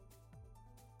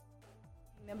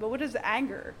But what is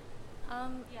agar?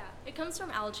 It comes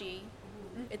from algae.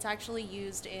 It's actually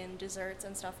used in desserts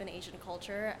and stuff in Asian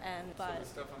culture, So the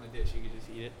stuff on the dish, you could just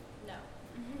eat it? No.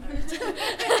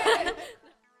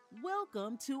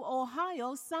 Welcome to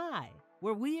Ohio Sci,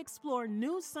 where we explore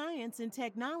new science and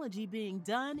technology being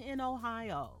done in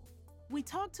Ohio. We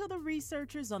talk to the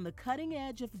researchers on the cutting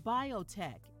edge of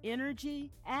biotech,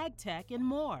 energy, ag tech, and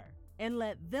more, and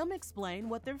let them explain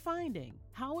what they're finding,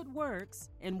 how it works,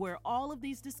 and where all of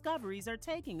these discoveries are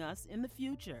taking us in the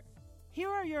future. Here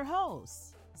are your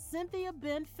hosts, Cynthia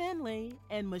Finley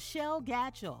and Michelle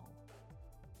Gatchell.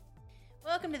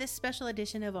 Welcome to this special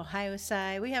edition of Ohio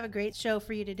Sci. We have a great show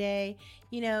for you today.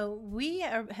 You know, we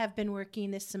have been working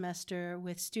this semester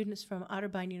with students from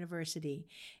Otterbein University,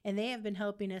 and they have been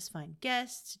helping us find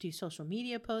guests, do social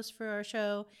media posts for our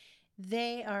show.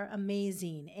 They are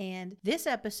amazing. And this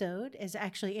episode is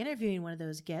actually interviewing one of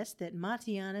those guests that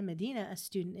Matiana Medina, a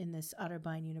student in this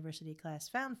Otterbein University class,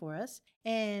 found for us.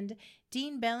 And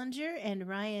Dean Bellinger and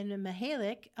Ryan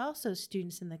Mihalik, also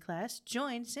students in the class,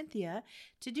 joined Cynthia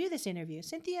to do this interview.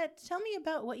 Cynthia, tell me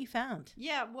about what you found.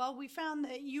 Yeah, well, we found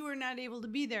that you were not able to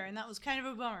be there, and that was kind of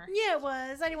a bummer. Yeah, it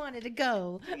was. I wanted to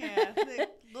go. Yeah, a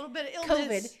little bit of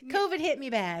illness. COVID hit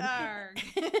me bad.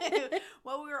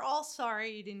 Well, we were all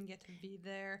sorry you didn't get to be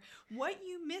there. What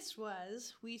you missed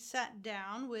was we sat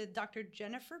down with Dr.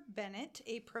 Jennifer Bennett,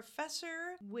 a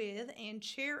professor with and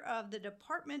chair of the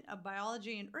Department of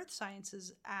Biology and Earth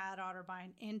Sciences at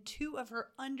Otterbein, and two of her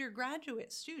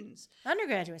undergraduate students.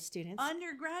 Undergraduates,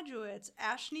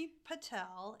 Ashni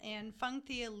Patel and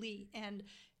Feng-Thea Lee. And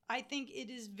I think it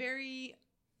is very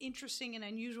interesting and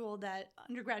unusual that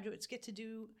undergraduates get to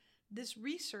do this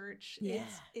research. Yeah.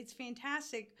 It's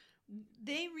fantastic.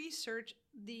 They research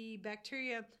the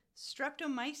bacteria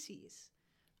Streptomyces.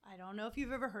 I don't know if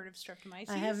you've ever heard of Streptomyces.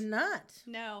 I have not.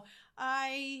 No,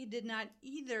 I did not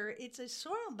either. It's a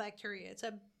soil bacteria. It's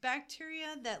a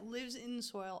bacteria that lives in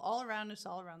soil all around us,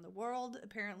 all around the world.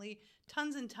 Apparently,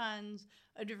 tons and tons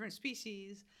of different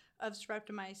species of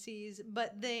Streptomyces,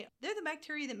 but they're the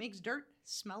bacteria that makes dirt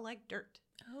smell like dirt.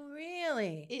 Oh,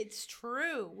 really? It's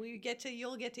true.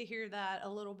 You'll get to hear that a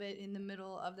little bit in the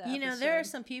middle of the episode. You know, there are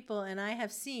some people, and I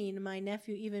have seen my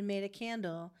nephew even made a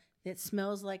candle that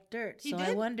smells like dirt. He did?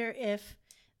 I wonder if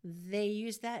they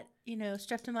use that,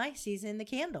 Streptomyces in the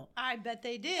candle. I bet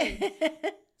they did.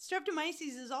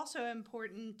 Streptomyces is also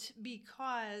important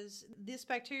because this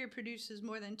bacteria produces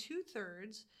more than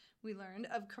 2/3, we learned,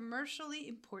 of commercially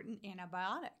important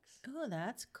antibiotics. Oh,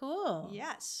 that's cool.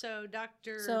 Yes. So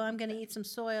I'm going to eat some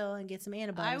soil and get some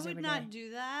antibiotics. I would not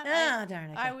do that. Oh, darn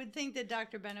it. I would think that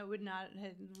Dr. Bennett would not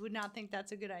think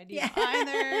that's a good idea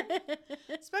either.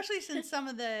 Especially since some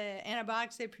of the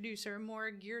antibiotics they produce are more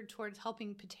geared towards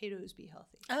helping potatoes be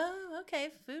healthy. Oh, okay.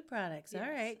 Food products. Yes.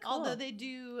 All right. Cool. Although they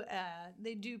do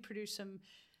produce some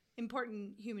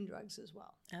important human drugs as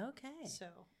well. Okay. So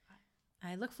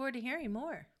I look forward to hearing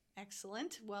more.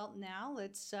 Excellent. Well, now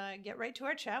let's get right to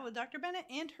our chat with Dr. Bennett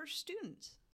and her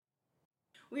students.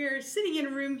 We are sitting in a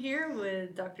room here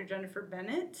with Dr. Jennifer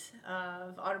Bennett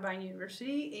of Otterbein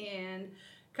University and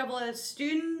a couple of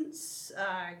students.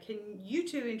 Can you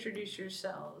two introduce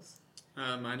yourselves?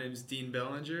 My name's Dean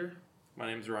Bellinger. My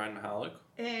name's Ryan Mihalik.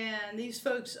 And these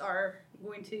folks are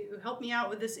going to help me out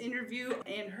with this interview.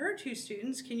 And her two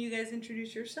students, can you guys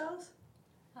introduce yourselves?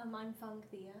 I'm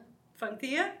Feng-Thea.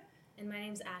 Feng-Thea? And my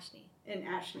name's Ashni. And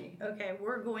Ashni. Okay,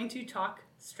 we're going to talk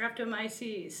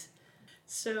Streptomyces.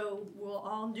 So we'll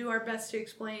all do our best to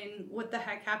explain what the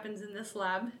heck happens in this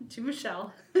lab to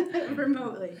Michelle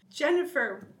remotely.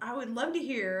 Jennifer, I would love to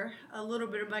hear a little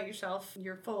bit about yourself,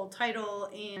 your full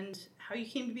title, and how you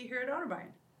came to be here at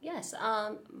Otterbein. Yes,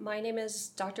 my name is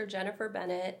Dr. Jennifer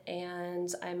Bennett,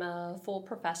 and I'm a full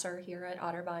professor here at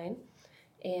Otterbein,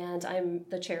 and I'm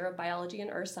the chair of biology and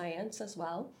earth science as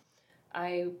well.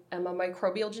 I am a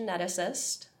microbial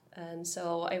geneticist, and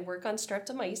so I work on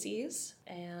Streptomyces,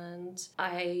 and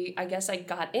I guess I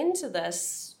got into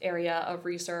this area of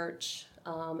research.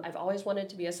 I've always wanted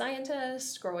to be a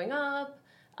scientist growing up.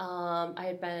 I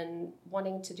had been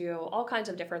wanting to do all kinds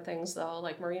of different things, though,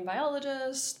 like marine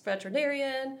biologist,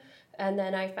 veterinarian, and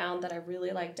then I found that I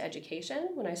really liked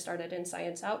education when I started in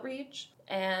science outreach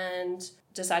and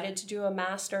decided to do a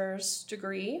master's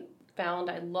degree, found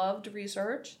I loved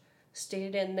research,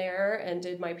 stayed in there and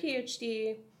did my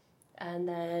PhD, and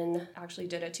then actually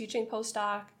did a teaching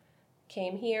postdoc,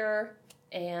 came here,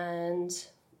 and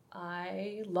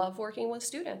I love working with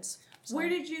students. So. Where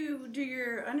did you do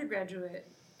your undergraduate?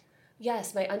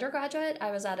 Yes, my undergraduate, I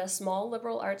was at a small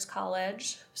liberal arts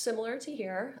college, similar to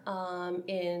here,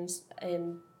 in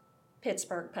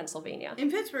Pittsburgh, Pennsylvania. In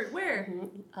Pittsburgh, where?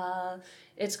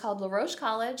 It's called LaRoche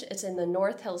College. It's in the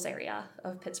North Hills area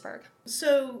of Pittsburgh.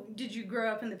 So, did you grow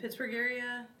up in the Pittsburgh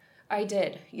area? I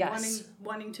did, yes.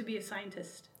 Wanting to be a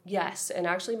scientist? Yes, and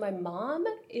actually my mom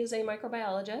is a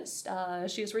microbiologist.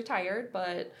 She's retired,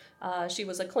 but she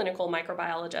was a clinical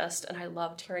microbiologist, and I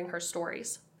loved hearing her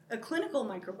stories. A clinical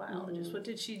microbiologist? What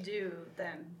did she do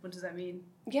then? What does that mean?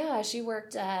 Yeah, she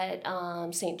worked at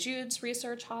St. Jude's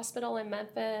Research Hospital in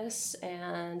Memphis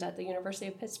and at the University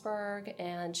of Pittsburgh,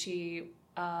 and she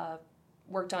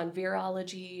worked on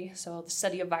virology, so the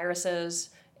study of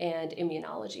viruses, and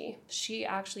immunology. She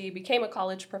actually became a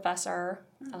college professor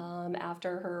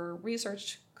after her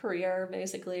research career,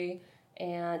 basically,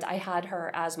 and I had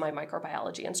her as my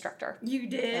microbiology instructor. You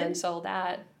did? And so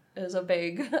that is a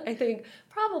big, I think,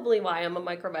 probably why I'm a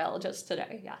microbiologist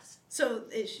today, yes. So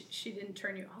she didn't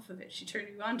turn you off of it, she turned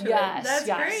you onto it. Yes, That's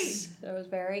great. It was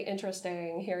very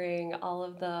interesting hearing all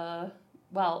of the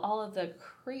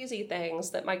crazy things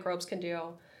that microbes can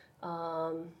do,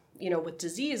 with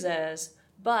diseases,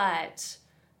 but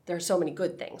there's so many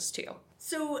good things too.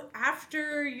 So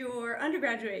after your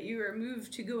undergraduate, you were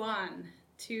moved to go on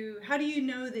to, how do you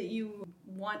know that you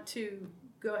want to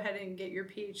go ahead and get your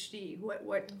PhD?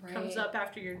 What comes up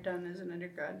after you're done as an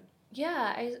undergrad?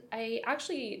 Yeah, I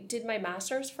actually did my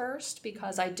master's first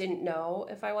because I didn't know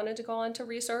if I wanted to go on to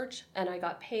research, and I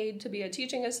got paid to be a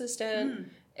teaching assistant,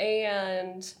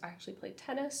 and I actually played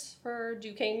tennis for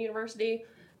Duquesne University,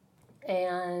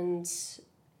 and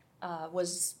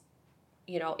was,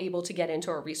 able to get into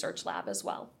a research lab as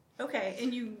well. Okay,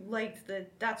 and you liked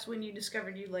that's when you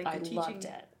discovered you liked the teaching? I loved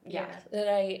it, yeah.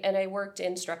 And I worked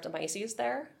in Streptomyces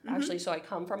there, actually, so I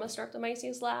come from a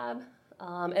Streptomyces lab.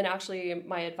 And actually,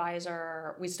 my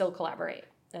advisor, we still collaborate.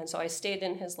 And so I stayed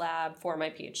in his lab for my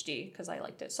PhD because I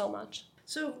liked it so much.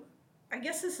 So I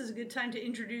guess this is a good time to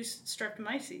introduce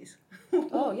Streptomyces.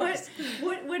 Oh, yes.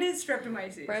 What is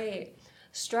Streptomyces? Right.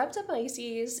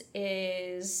 Streptomyces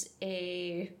is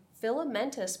a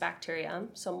filamentous bacterium.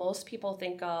 So most people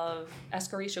think of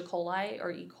Escherichia coli or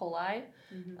E. coli,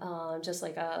 just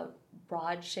like a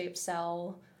broad-shaped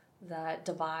cell that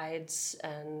divides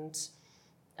and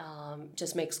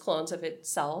just makes clones of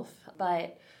itself.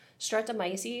 But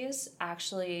Streptomyces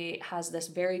actually has this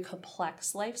very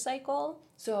complex life cycle.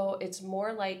 So it's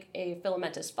more like a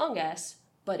filamentous fungus,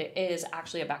 but it is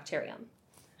actually a bacterium.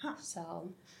 Huh.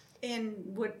 So, and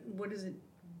what does it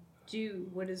do?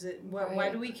 What is it? Right. Why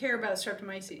do we care about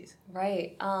Streptomyces?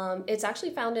 Right. It's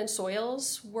actually found in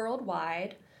soils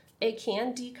worldwide. It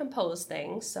can decompose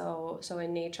things. So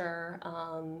in nature,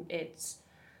 it's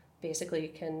basically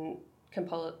can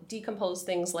decompose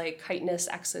things like chitinous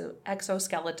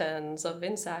exoskeletons of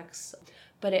insects.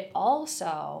 But it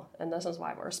also, and this is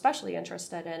why we're especially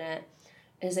interested in it,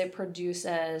 is it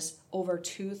produces over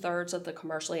 2/3 of the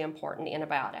commercially important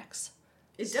antibiotics.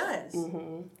 It does?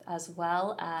 Mm-hmm. As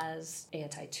well as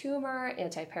anti-tumor,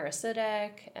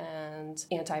 anti-parasitic, and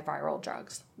antiviral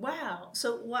drugs. Wow.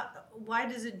 So why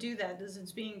does it do that? Does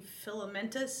its being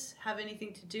filamentous have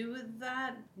anything to do with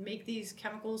that? Make these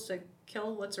chemicals to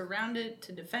kill what's around it,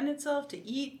 to defend itself, to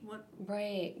eat? What?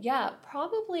 Right. Yeah,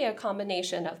 probably a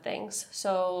combination of things.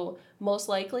 So most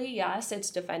likely, yes, it's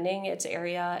defending its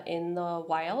area in the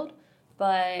wild.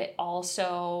 But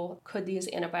also, could these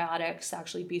antibiotics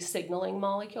actually be signaling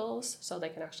molecules so they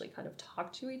can actually kind of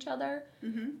talk to each other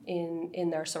in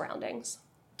their surroundings?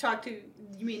 Talk to,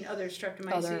 you mean other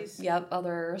Streptomyces?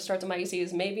 Other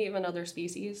Streptomyces, maybe even other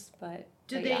species. But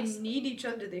do they need each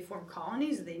other? Do they form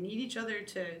colonies? Do they need each other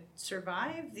to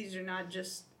survive? These are not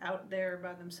just out there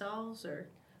by themselves, or?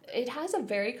 It has a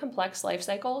very complex life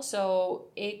cycle, so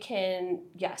it can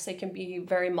be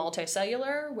very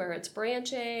multicellular, where it's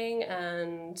branching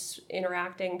and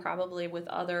interacting probably with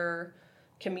other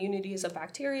communities of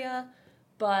bacteria,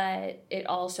 but it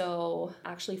also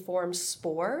actually forms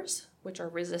spores, which are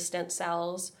resistant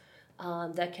cells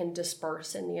that can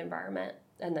disperse in the environment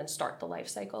and then start the life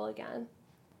cycle again.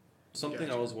 Something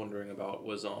I was wondering about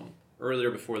was earlier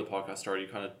before the podcast started,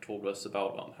 you kind of told us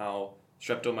about how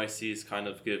Streptomyces kind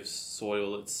of gives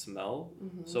soil its smell.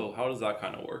 Mm-hmm. So how does that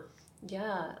kind of work?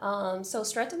 Yeah. So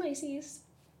Streptomyces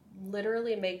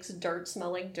literally makes dirt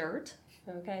smell like dirt.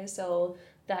 Okay. So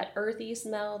that earthy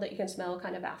smell that you can smell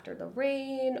kind of after the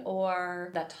rain,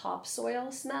 or that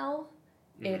topsoil smell,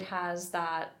 it has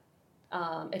that.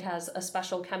 It has a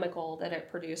special chemical that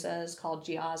it produces called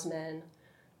geosmin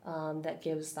that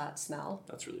gives that smell.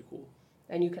 That's really cool.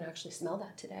 And you can actually smell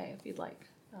that today if you'd like.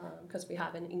 Because we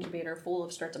have an incubator full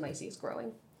of Streptomyces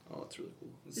growing. Oh, that's really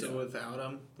cool. So without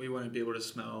them, we wouldn't be able to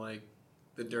smell like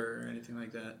the dirt or anything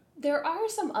like that? There are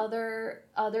some other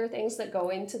things that go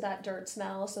into that dirt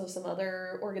smell, so some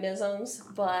other organisms,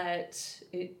 but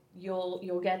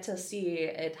you'll get to see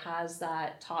it has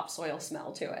that topsoil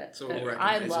smell to it. So And we'll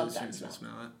I recognize love it as that soon as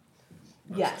smell. we smell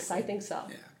it? Yes, I think so.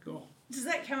 Yeah, cool. Does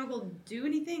that chemical do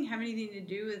anything? Have anything to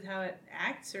do with how it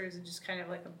acts, or is it just kind of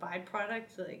like a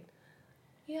byproduct? Like,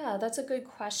 Yeah, that's a good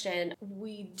question.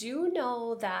 We do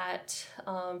know that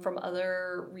from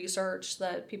other research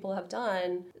that people have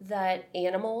done that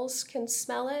animals can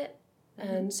smell it.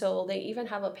 And so they even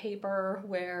have a paper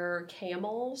where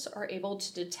camels are able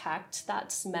to detect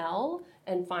that smell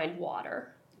and find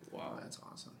water. Wow, that's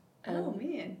awesome. oh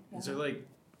man, Is there like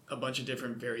a bunch of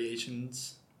different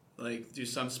variations? Like, do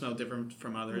some smell different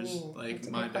from others? Ooh, Like that's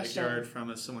a my good question. backyard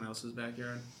from someone else's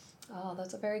backyard? Oh,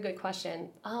 that's a very good question.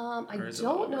 I Or is it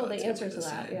all don't know the relatively answer to the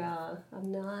that. same? Yeah,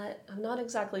 I'm not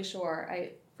exactly sure.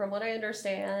 From what I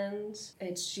understand,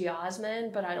 it's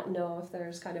geosmin, but I don't know if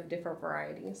there's kind of different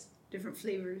varieties. different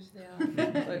flavors. Yeah,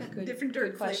 but good, Different dirt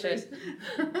good question.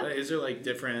 flavors. Is there like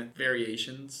different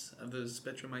variations of the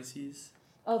Streptomyces?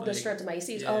 Of the Like,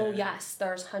 Streptomyces. yeah. Oh, yes.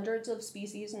 There's hundreds of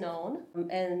species known,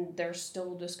 and they're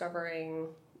still discovering,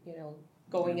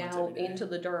 going New ones out every day. into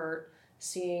the dirt,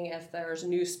 seeing if there's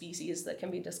new species that can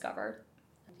be discovered.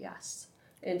 Yes.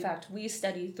 In fact, we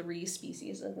study 3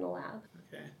 species in the lab.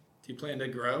 Okay. Do you plan to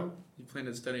grow? Do you plan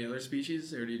to study other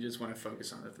species, or do you just want to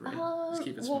focus on the 3? Just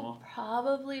keep it We'll small.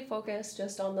 probably focus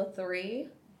just on the 3,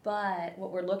 but what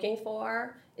we're looking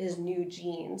for is new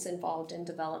genes involved in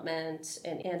development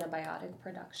and antibiotic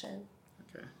production.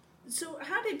 Okay. So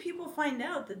how did people find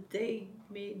out that they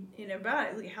made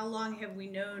antibiotics? Like, how long have we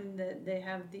known that they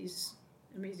have these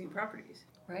amazing properties?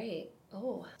 Right.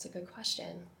 Oh, that's a good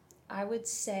question. I want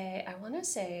to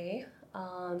say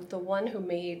the one who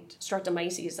made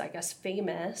Streptomyces, I guess,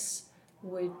 famous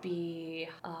would be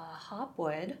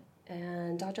Hopwood.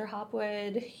 And Dr.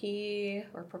 Hopwood,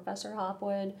 Professor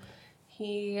Hopwood,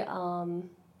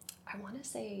 I want to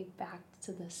say back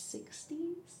to the 60s.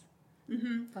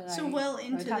 Mm-hmm. But So I'd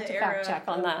into have the to era fact check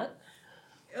on of- that.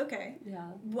 Okay. Yeah.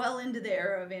 Well into the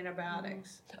era of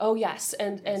antibiotics. Oh, yes.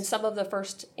 And some of the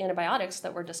first antibiotics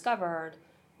that were discovered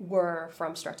were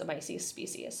from Streptomyces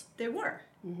species. They were.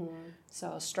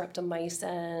 So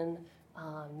streptomycin,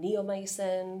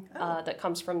 neomycin, Oh. that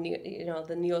comes from the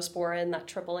Neosporin, that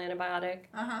triple antibiotic.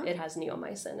 Uh-huh. It has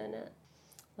neomycin in it.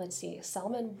 Let's see.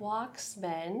 Salman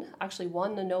Waxman actually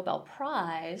won the Nobel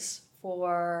Prize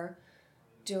for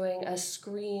doing a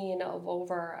screen of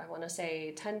over, I want to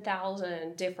say,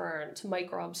 10,000 different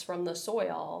microbes from the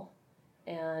soil,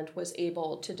 and was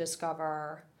able to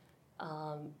discover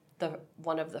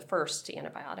one of the first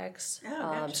antibiotics. Oh,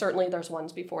 gotcha. Certainly there's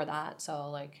ones before that, so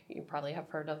like you probably have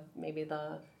heard of maybe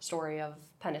the story of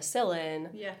penicillin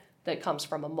Yeah. that comes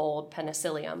from a mold,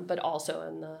 Penicillium, but also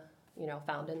in the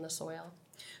found in the soil.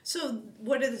 So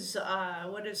what does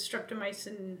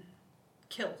streptomycin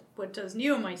kill? What does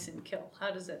neomycin kill?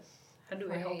 How do it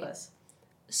help Right. us?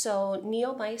 So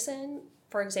neomycin,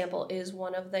 for example, is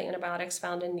one of the antibiotics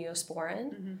found in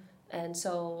Neosporin, and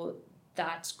so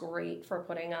that's great for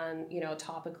putting on,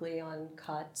 topically on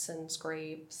cuts and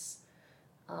scrapes.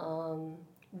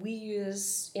 We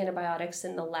use antibiotics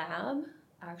in the lab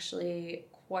actually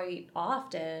quite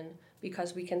often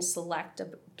because we can select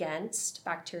against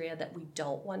bacteria that we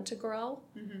don't want to grow,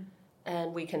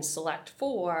 and we can select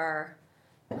for.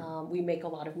 We make a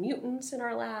lot of mutants in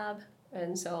our lab,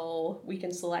 and so we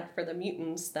can select for the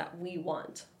mutants that we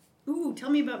want. Ooh, tell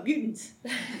me about mutants.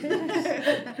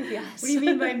 Yes. What do you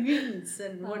mean by mutants,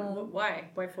 and why?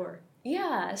 Why for?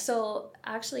 Yeah, so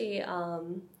actually,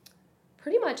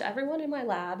 pretty much everyone in my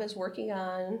lab is working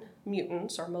on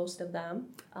mutants, or most of them.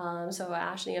 So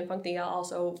Ashni and Feng-Thea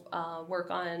also work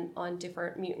on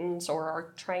different mutants, or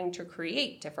are trying to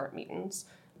create different mutants,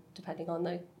 depending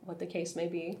on what the case may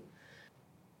be.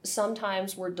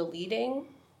 Sometimes we're deleting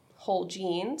whole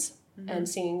genes and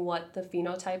seeing what the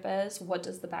phenotype is. What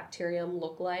does the bacterium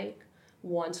look like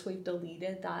once we've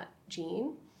deleted that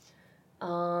gene?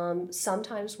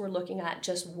 Sometimes we're looking at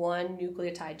just one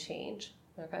nucleotide change.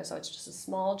 Okay, so it's just a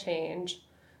small change,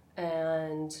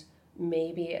 and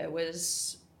maybe it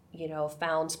was,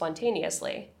 found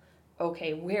spontaneously.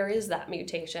 Okay, where is that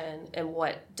mutation, and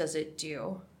what does it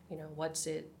do?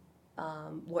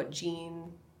 What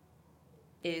gene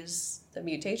is the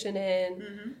mutation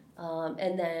in?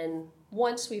 And then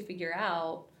once we figure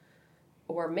out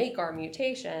or make our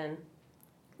mutation,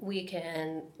 we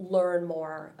can learn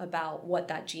more about what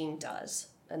that gene does.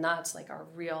 And that's like our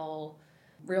real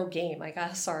game, I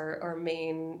guess, our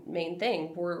main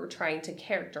thing. We're trying to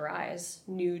characterize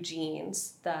new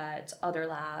genes that other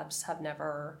labs have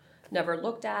never never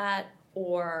looked at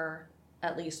or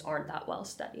at least aren't that well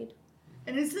studied.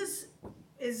 And is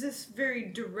this very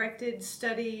directed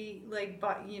study, like,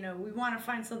 but we want to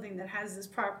find something that has this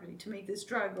property to make this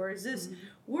drug, or is this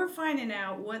we're finding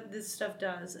out what this stuff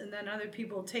does, and then other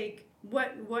people take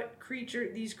what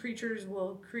these creatures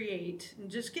will create, and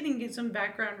just getting some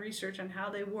background research on how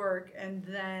they work, and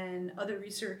then other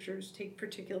researchers take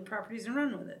particular properties and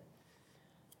run with it?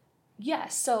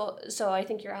 Yes, so I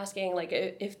think you're asking like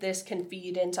if this can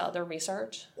feed into other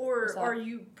research, or are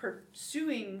you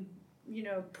pursuing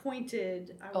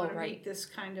pointed, I want to right. make this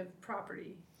kind of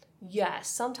property? Yes,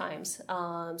 sometimes.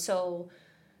 So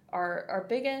our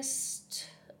biggest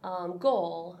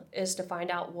goal is to find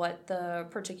out what the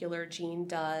particular gene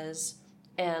does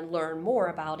and learn more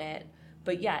about it.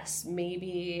 But yes,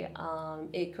 maybe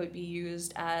it could be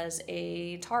used as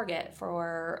a target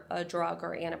for a drug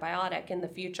or antibiotic in the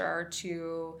future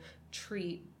to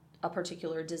treat a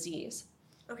particular disease.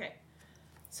 Okay,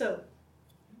 so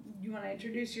you want to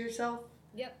introduce yourself?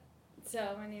 Yep.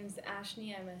 So my name's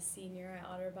Ashni. I'm a senior at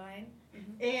Otterbein.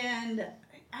 And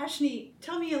Ashni,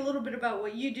 tell me a little bit about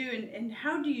what you do and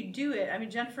how do you do it? I mean,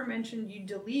 Jennifer mentioned you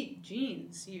delete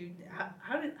genes.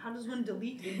 How does one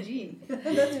delete a gene?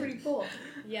 That's pretty cool.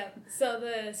 Yep. So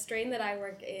the strain that I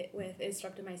work with is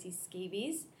Streptomyces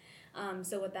scabies.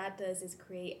 So what that does is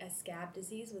create a scab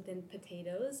disease within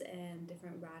potatoes and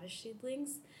different radish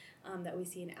seedlings that we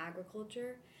see in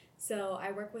agriculture. So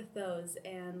I work with those,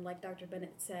 and like Dr.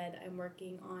 Bennett said, I'm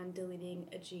working on deleting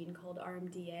a gene called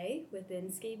RMDA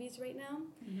within scabies right now.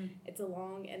 It's a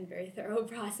long and very thorough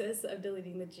process of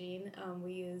deleting the gene.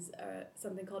 We use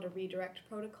something called a redirect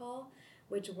protocol,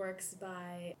 which works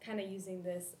by kind of using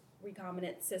this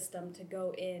recombinant system to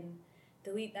go in,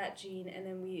 delete that gene, and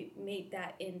then we mate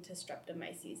that into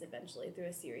Streptomyces eventually through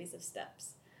a series of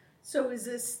steps. So is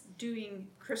this doing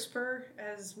CRISPR,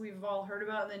 as we've all heard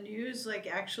about in the news, like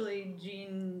actually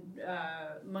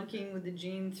monkeying with the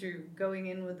gene through going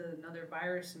in with another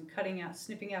virus and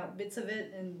snipping out bits of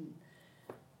it? And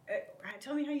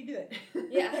tell me how you do it.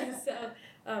 Yeah, so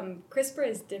CRISPR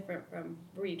is different from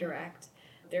redirect.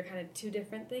 They're kind of two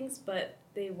different things, but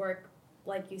they work,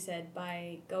 like you said,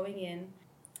 by going in,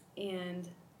 and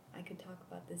I could talk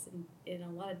about this in a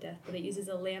lot of depth, but it uses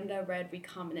a lambda red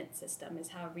recombinant system is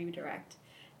how redirect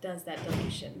does that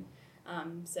deletion.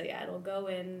 So yeah, it'll go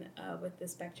in with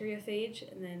this bacteriophage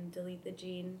and then delete the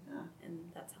gene, and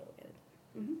that's how we'll get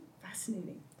it.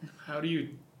 Fascinating. How do you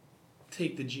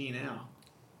take the gene out?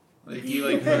 Like, do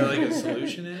you put a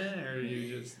solution in it, or do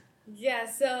you just... Yeah,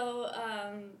 so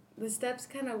the steps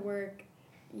kind of work.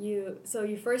 You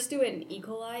first do it in E.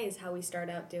 coli is how we start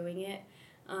out doing it.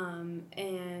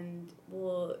 And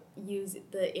we'll use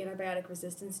the antibiotic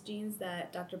resistance genes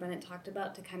that Dr. Bennett talked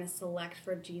about to kind of select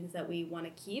for genes that we want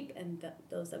to keep and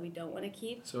those that we don't want to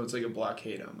keep. So it's like a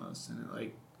blockade almost, and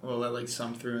it let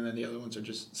some through, and then the other ones are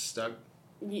just stuck.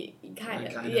 Kind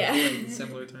of, yeah. In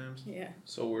simpler terms. Yeah.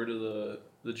 So where do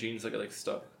the genes that get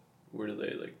stuck? Where do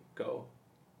they go?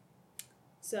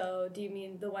 So do you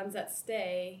mean the ones that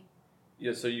stay?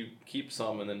 Yeah. So you keep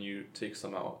some and then you take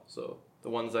some out. So the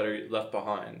ones that are left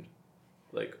behind,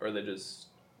 are they just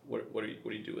what do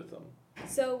you do with them?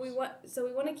 So we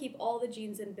want to keep all the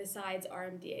genes in besides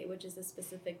RMDA, which is the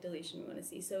specific deletion we want to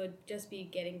see. So it'd just be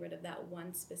getting rid of that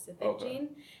one specific gene.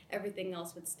 Everything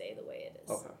else would stay the way it is.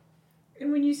 Okay.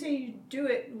 And when you say you do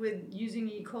it with using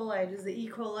E. coli, does the E.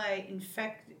 coli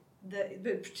infect the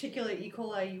particular E.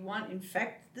 coli you want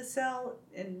infect the cell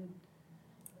and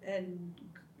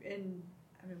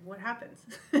I mean, what happens?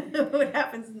 What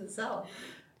happens in the cell?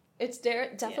 It's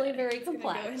definitely very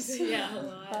complex. A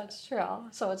lot. That's true.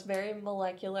 So it's very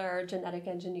molecular genetic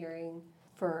engineering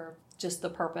for just the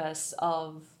purpose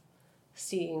of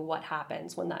seeing what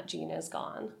happens when that gene is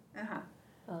gone.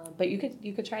 But you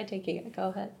could try taking it. Go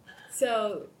ahead.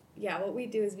 So yeah, what we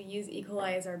do is we use E.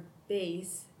 coli as our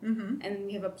base, and then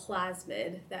we have a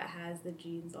plasmid that has the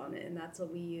genes on it, and that's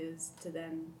what we use to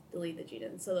then delete the gene.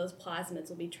 And so those plasmids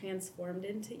will be transformed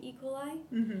into E. coli,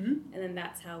 and then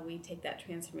that's how we take that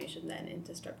transformation then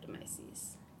into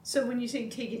Streptomyces. So when you say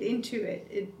take it into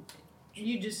it,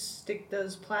 you just stick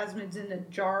those plasmids in a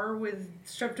jar with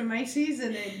Streptomyces,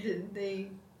 and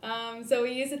they. So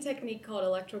we use a technique called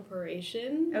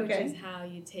electroporation, which is how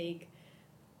you take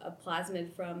a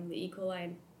plasmid from the E.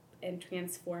 coli and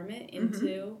transform it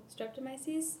into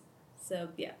Streptomyces. So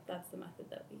yeah, that's the method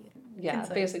that we use. Yeah,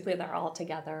 basically they're all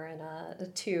together in a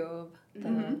tube.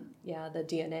 The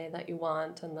DNA that you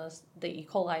want and the E.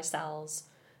 coli cells,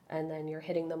 and then you're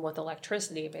hitting them with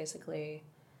electricity basically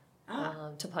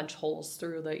to punch holes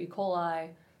through the E. coli.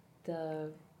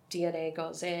 The DNA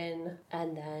goes in,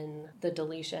 and then the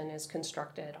deletion is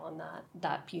constructed on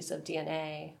that piece of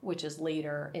DNA, which is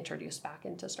later introduced back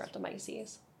into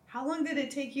Streptomyces. How long did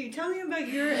it take you? Tell me about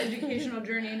your educational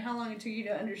journey and how long it took you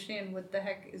to understand what the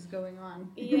heck is going on.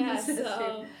 Yeah,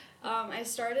 so I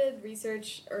started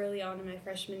research early on in my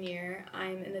freshman year.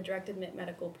 I'm in the direct admit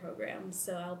medical program,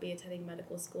 so I'll be attending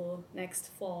medical school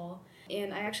next fall.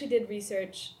 And I actually did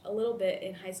research a little bit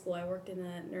in high school. I worked in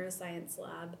a neuroscience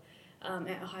lab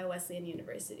at Ohio Wesleyan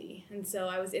University. And so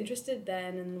I was interested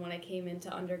then, and when I came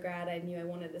into undergrad, I knew I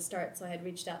wanted to start, so I had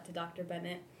reached out to Dr.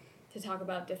 Bennett to talk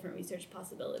about different research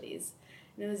possibilities.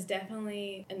 And it was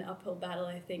definitely an uphill battle,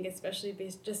 I think, especially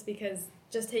just because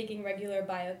just taking regular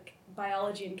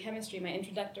biology and chemistry, my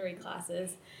introductory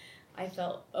classes, I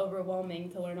felt overwhelming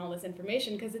to learn all this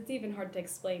information because it's even hard to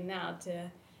explain now to,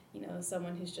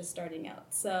 someone who's just starting out.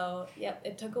 So, yep,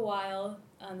 it took a while.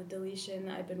 The deletion,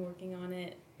 I've been working on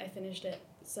it. I finished it.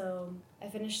 So I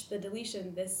finished the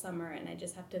deletion this summer, and I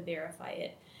just have to verify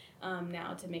it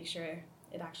now to make sure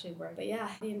it actually worked. But yeah,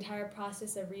 the entire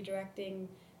process of redirecting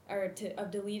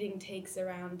of deleting takes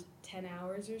around 10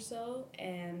 hours or so,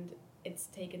 and it's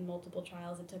taken multiple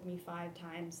trials. It took me 5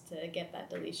 times to get that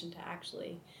deletion to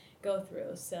actually go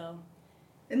through. So.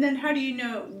 And then how do you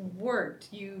know it worked?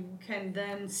 You can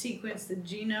then sequence the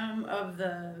genome of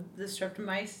the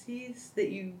Streptomyces that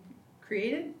you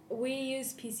created? We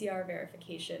use PCR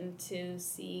verification to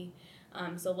see.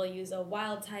 So we'll use a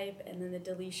wild type and then the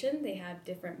deletion. They have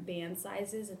different band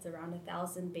sizes. It's around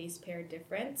 1,000 base pair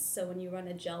difference. So when you run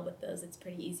a gel with those, it's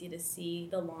pretty easy to see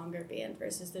the longer band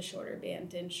versus the shorter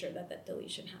band to ensure that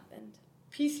deletion happened.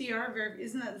 PCR,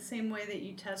 isn't that the same way that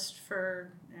you test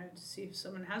for, to see if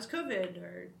someone has COVID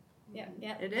or?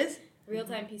 Yeah. It is?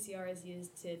 Real-time PCR is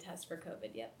used to test for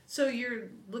COVID, yep. So you're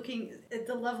looking at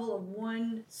the level of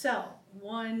one cell,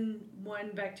 one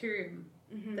bacterium,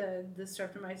 the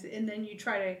Streptomyces, and then you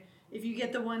try to, if you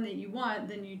get the one that you want,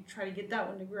 then you try to get that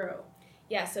one to grow.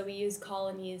 Yeah, so we use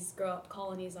colonies, grow up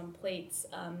colonies on plates.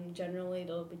 Generally,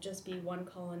 it'll just be one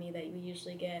colony that we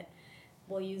usually get.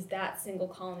 We'll use that single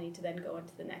colony to then go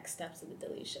into the next steps of the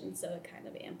deletion, so it kind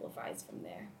of amplifies from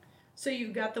there. So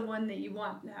you've got the one that you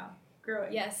want now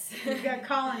growing. Yes. You've got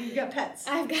colonies, you've got pets.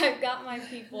 I've got my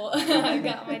people. I've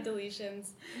got my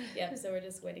deletions. Yep, so we're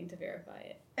just waiting to verify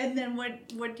it. And then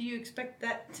what do you expect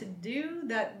that to do,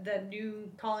 that new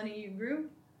colony you grew?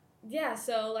 Yeah,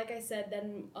 so like I said,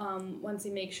 then once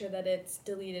we make sure that it's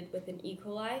deleted with an E.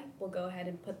 coli, we'll go ahead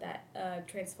and put that,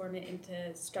 transform it into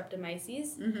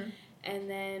Streptomyces. Mm-hmm. And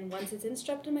then once it's in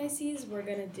Streptomyces, we're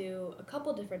going to do a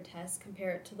couple different tests,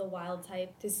 compare it to the wild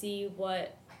type to see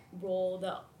what role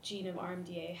the gene of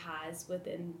RMDA has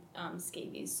within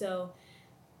scabies. So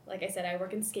like I said, I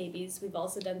work in scabies. We've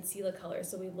also done color,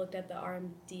 so we've looked at the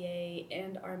RMDA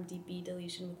and RMDB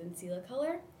deletion within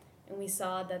color, and we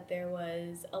saw that there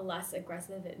was a less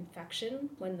aggressive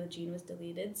infection when the gene was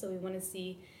deleted. So we want to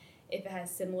see if it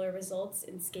has similar results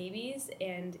in scabies,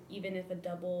 and even if a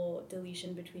double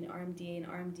deletion between RMDA and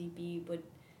RMDB would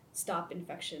stop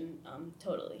infection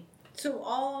totally. So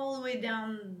all the way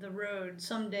down the road,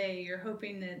 someday you're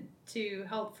hoping that to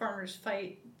help farmers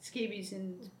fight scabies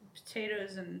in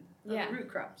potatoes and root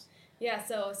crops. Yeah,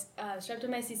 so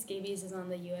Streptomyces scabies is on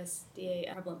the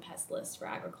USDA prevalent pest list for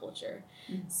agriculture.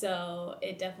 Mm-hmm. So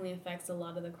it definitely affects a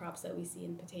lot of the crops that we see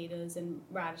in potatoes and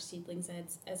radish seedlings,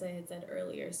 as I had said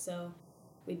earlier. So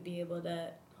we'd be able to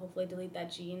hopefully delete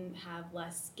that gene, have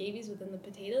less scabies within the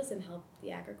potatoes, and help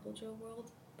the agricultural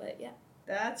world. But yeah.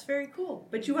 That's very cool.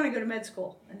 But you want to go to med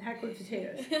school and heck with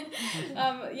potatoes.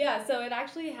 Yeah, so it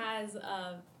actually has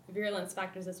virulence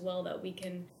factors as well that we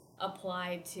can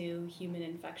apply to human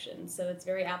infections. So it's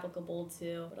very applicable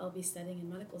to what I'll be studying in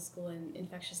medical school in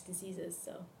infectious diseases.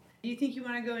 So, do you think you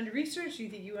want to go into research? Do you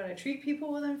think you want to treat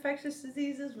people with infectious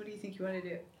diseases? What do you think you want to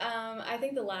do? I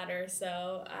think the latter.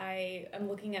 So I'm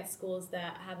looking at schools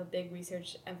that have a big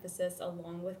research emphasis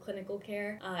along with clinical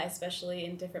care, especially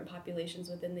in different populations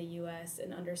within the U.S.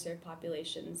 and underserved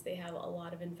populations. They have a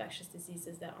lot of infectious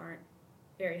diseases that aren't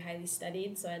very highly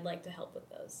studied, so I'd like to help with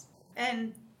those.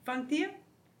 And Feng-Thea?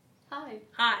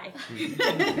 Hi.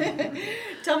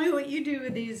 Tell me what you do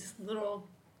with these little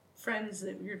friends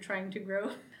that you're trying to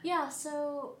grow. Yeah,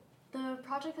 so the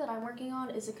project that I'm working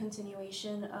on is a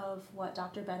continuation of what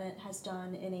Dr. Bennett has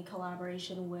done in a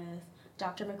collaboration with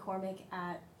Dr. McCormick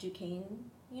at Duquesne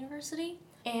University.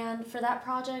 And for that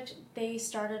project, they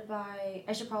started by,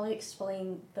 I should probably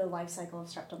explain the life cycle of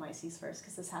Streptomyces first,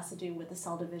 because this has to do with the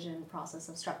cell division process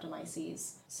of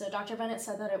Streptomyces. So Dr. Bennett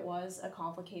said that it was a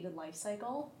complicated life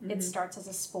cycle. Mm-hmm. It starts as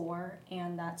a spore,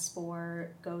 and that spore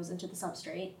goes into the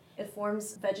substrate. It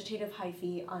forms vegetative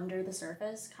hyphae under the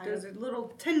surface. Those are little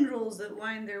tendrils that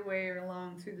wind their way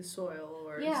along through the soil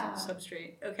or some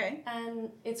substrate. Okay. And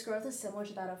its growth is similar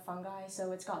to that of fungi,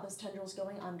 so it's got those tendrils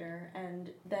going under,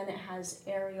 and then it has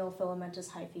aerial filamentous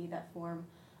hyphae that form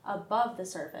above the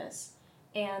surface.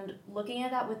 And looking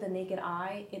at that with the naked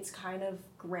eye, it's kind of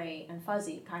gray and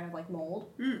fuzzy, kind of like mold.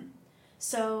 Mm.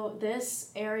 So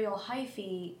this aerial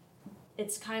hyphae,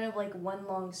 it's kind of like one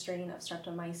long strain of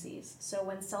Streptomyces. So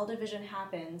when cell division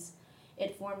happens,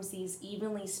 it forms these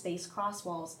evenly spaced cross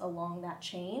walls along that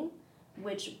chain,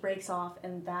 which breaks off,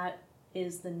 and that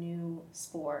is the new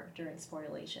spore during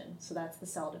sporulation. So that's the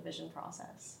cell division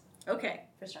process. Okay.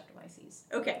 For Streptomyces.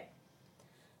 Okay.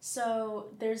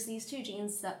 So there's these two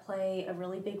genes that play a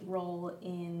really big role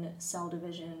in cell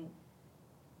division,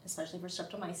 especially for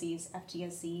Streptomyces,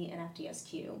 FTSZ and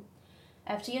FTSQ.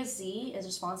 FTSZ is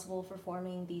responsible for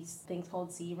forming these things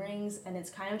called Z rings, and it's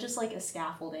kind of just like a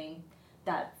scaffolding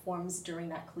that forms during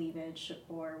that cleavage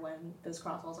or when those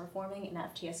cross walls are forming, and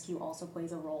FTSQ also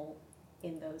plays a role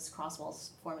in those cross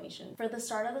walls formation. For the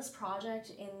start of this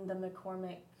project in the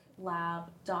McCormick lab,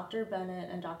 Dr. Bennett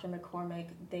and Dr. McCormick,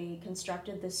 they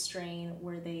constructed this strain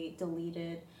where they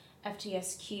deleted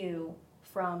FTSQ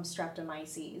from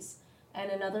Streptomyces. And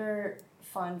another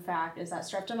fun fact is that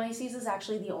Streptomyces is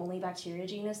actually the only bacteria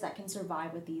genus that can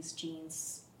survive with these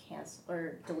genes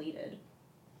deleted.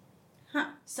 Huh.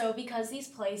 So because these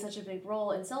play such a big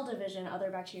role in cell division,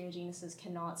 other bacteria genuses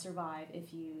cannot survive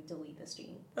if you delete this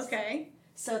gene. Okay.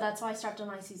 So that's why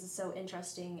Streptomyces is so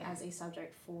interesting as a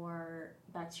subject for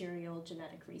bacterial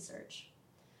genetic research.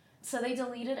 So they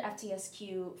deleted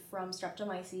FTSQ from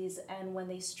Streptomyces, and when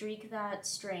they streak that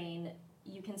strain,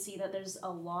 you can see that there's a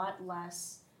lot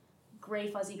less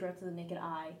gray fuzzy growth to the naked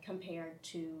eye compared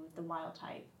to the wild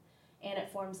type. And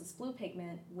it forms this blue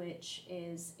pigment, which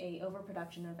is a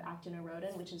overproduction of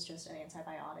actinorotin, which is just an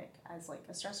antibiotic as like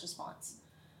a stress response.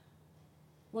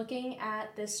 Looking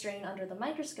at this strain under the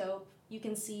microscope, you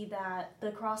can see that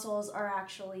the cross walls are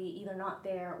actually either not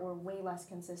there or way less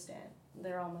consistent.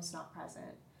 They're almost not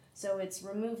present. So it's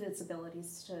removed its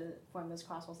abilities to form those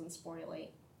cross walls and sporulate.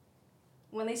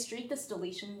 When they streaked this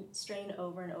deletion strain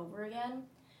over and over again,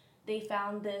 they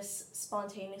found this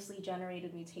spontaneously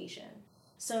generated mutation.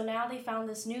 So now they found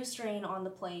this new strain on the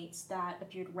plates that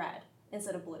appeared red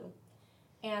instead of blue.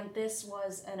 And this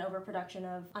was an overproduction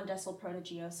of undecyl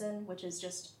protogeosin, which is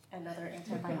just another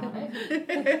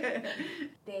antibiotic.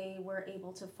 They were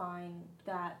able to find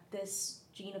that this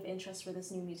gene of interest for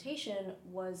this new mutation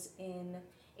was in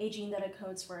a gene that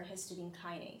encodes for a histidine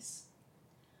kinase.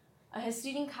 A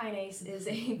histidine kinase is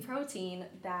a protein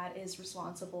that is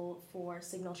responsible for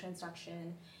signal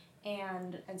transduction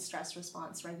and stress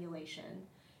response regulation.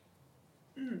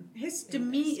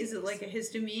 Histamine, is it like a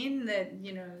histamine that,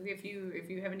 you know, if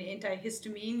you have an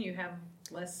antihistamine, you have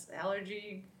less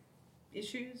allergy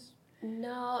issues?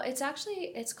 No,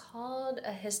 it's called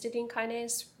a histidine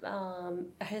kinase.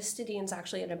 A histidine is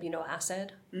actually an amino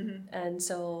acid. Mm-hmm. And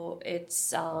so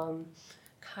it's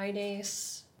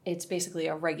kinase, it's basically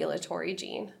a regulatory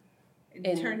gene.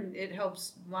 It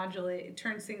helps modulate, it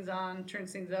turns things on,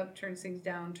 turns things up, turns things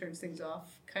down, turns things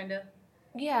off, kind of?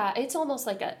 Yeah, it's almost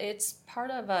like it's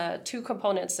part of a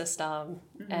two-component system,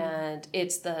 mm-hmm. and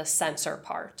it's the sensor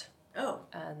part. Oh.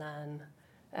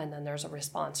 And then there's a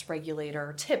response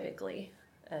regulator typically,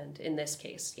 and in this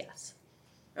case, yes.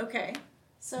 Okay.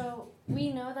 So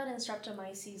we know that in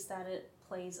Streptomyces that it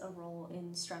plays a role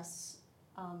in stress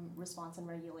response and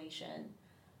regulation.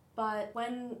 But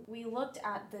when we looked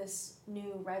at this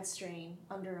new red strain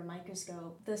under a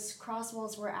microscope, this cross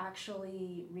walls were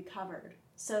actually recovered.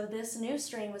 So this new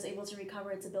strain was able to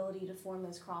recover its ability to form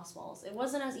those cross walls. It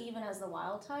wasn't as even as the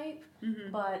wild type,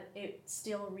 mm-hmm. but it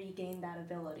still regained that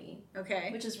ability. Okay.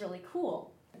 Which is really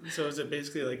cool. So is it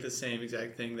basically like the same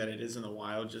exact thing that it is in the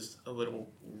wild, just a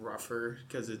little rougher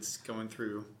because it's going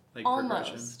through like almost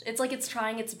progression? It's like it's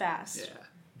trying its best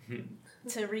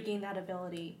to regain that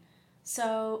ability.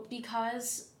 So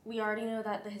because we already know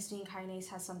that the histidine kinase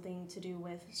has something to do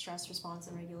with stress response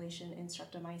and regulation in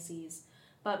Streptomyces,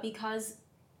 but because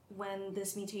when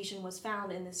this mutation was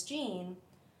found in this gene,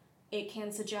 it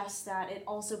can suggest that it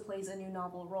also plays a new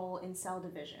novel role in cell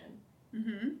division.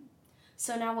 Mm-hmm.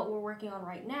 So now what we're working on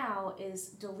right now is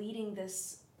deleting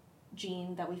this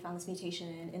gene that we found this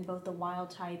mutation in both the wild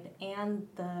type and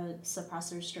the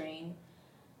suppressor strain,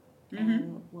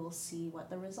 and we'll see what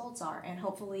the results are. And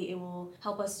hopefully it will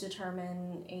help us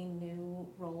determine a new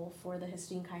role for the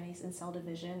histidine kinase in cell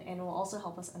division, and it will also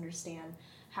help us understand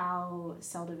how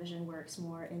cell division works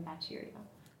more in bacteria.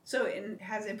 So it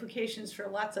has implications for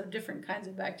lots of different kinds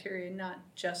of bacteria, not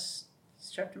just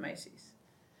Streptomyces.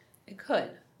 It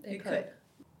could. It could.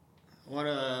 What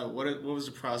was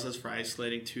the process for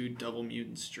isolating 2 double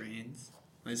mutant strains?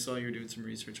 I saw you were doing some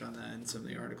research on that in some of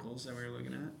the articles that we were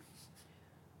looking at.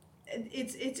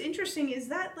 It's interesting. Is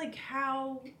that like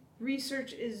how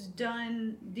research is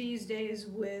done these days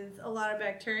with a lot of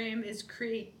bacterium, is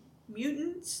create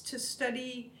mutants to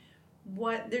study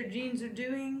what their genes are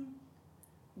doing?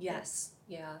 Yes.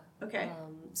 Yeah. Okay.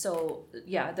 So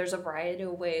yeah, there's a variety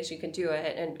of ways you can do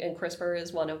it, and CRISPR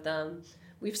is one of them.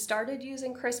 We've started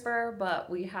using CRISPR, but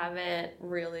we haven't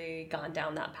really gone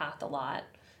down that path a lot.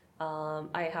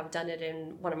 I have done it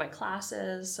in one of my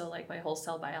classes, so like my whole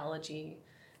cell biology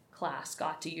class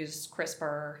got to use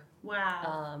CRISPR.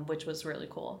 Wow. Which was really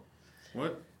cool.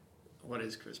 What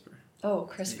is CRISPR? Oh,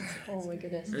 CRISPR. Oh my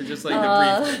goodness. Or just like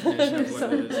the brief definition of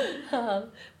what it is.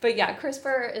 But yeah,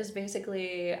 CRISPR is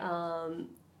basically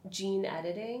gene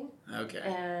editing. Okay.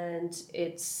 And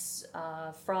it's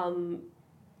from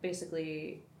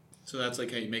basically... So that's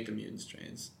like how you make the mutant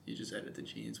strains. You just edit the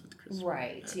genes with CRISPR.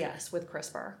 Right, okay. Yes, with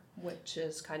CRISPR, which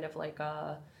is kind of like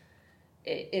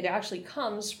it actually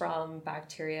comes from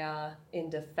bacteria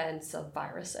in defense of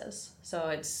viruses. So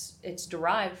it's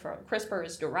derived from, CRISPR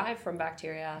is derived from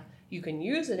bacteria. You can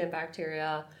use it in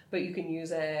bacteria, but you can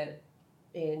use it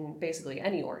in basically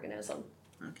any organism.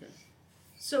 Okay.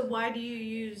 So why do you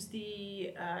use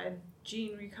the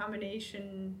gene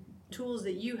recombination tools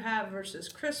that you have versus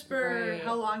CRISPR? Right.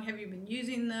 How long have you been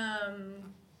using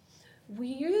them? We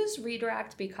use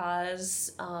redirect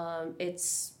because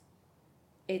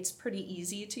it's pretty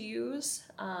easy to use.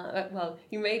 Well,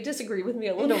 you may disagree with me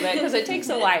a little bit because it takes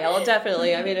a while,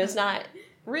 definitely. I mean, it's not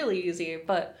really easy,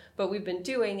 but we've been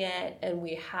doing it, and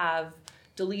we have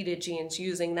deleted genes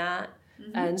using that.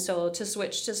 Mm-hmm. And so to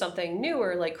switch to something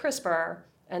newer like CRISPR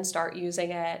and start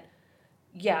using it,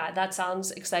 yeah, that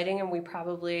sounds exciting, and we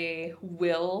probably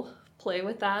will play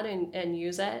with that and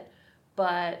use it.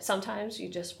 But sometimes you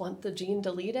just want the gene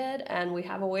deleted, and we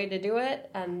have a way to do it,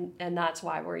 and that's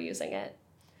why we're using it.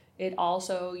 It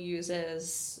also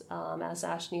uses, as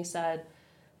Ashni said,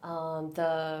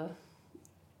 the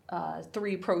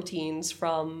 3 proteins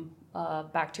from a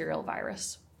bacterial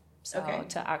virus, so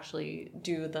to actually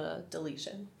do the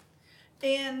deletion.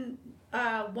 And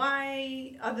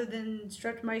why, other than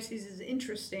Streptomyces is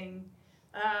interesting,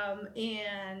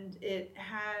 and it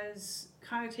has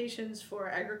connotations for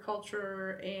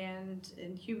agriculture and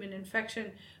human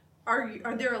infection,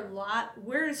 are there a lot,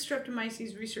 where is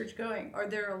Streptomyces research going? Are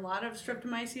there a lot of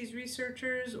Streptomyces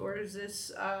researchers, or is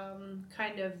this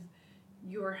kind of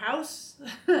your house?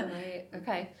 Right,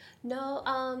 okay.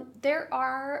 No, there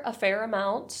are a fair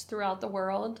amount throughout the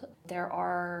world. There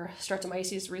are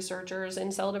Streptomyces researchers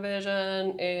in cell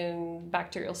division, in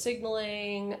bacterial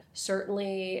signaling.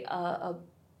 Certainly a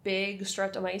big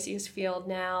Streptomyces field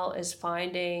now is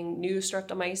finding new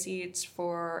Streptomyces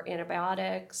for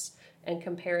antibiotics and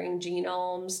comparing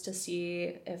genomes to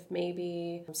see if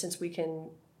maybe, since we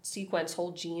can sequence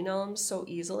whole genomes so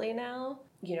easily now,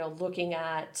 looking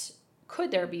at, could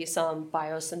there be some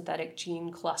biosynthetic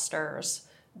gene clusters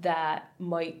that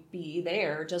might be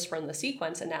there just from the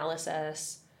sequence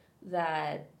analysis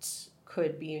that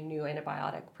could be new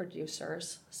antibiotic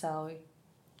producers?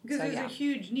 Because there's a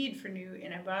huge need for new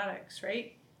antibiotics,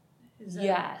 right?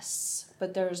 Yes,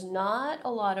 but there's not a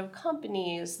lot of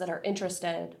companies that are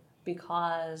interested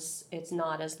because it's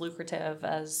not as lucrative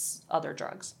as other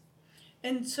drugs.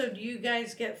 And so do you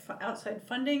guys get outside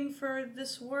funding for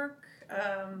this work?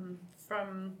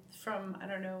 From I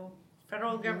don't know,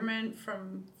 federal government,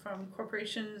 from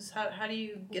corporations? How do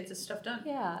you get this stuff done?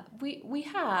 Yeah, we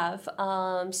have.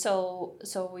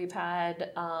 So we've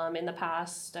had in the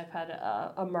past, I've had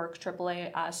a Merck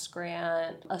AAA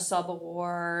grant, a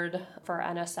sub-award for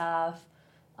NSF.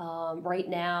 Right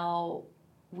now,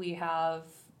 we have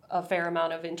a fair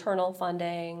amount of internal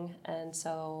funding, and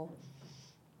so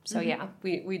yeah,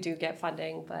 we do get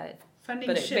funding, but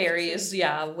it varies,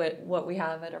 with what we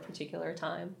have at a particular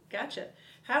time. Gotcha.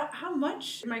 How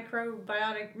much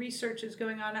microbiotic research is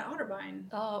going on at Otterbein?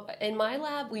 In my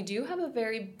lab, we do have a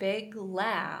very big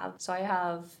lab. So I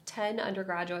have 10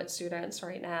 undergraduate students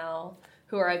right now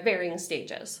who are at varying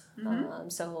stages. Mm-hmm.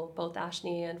 So both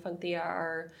Ashni and Feng-Thea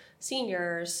are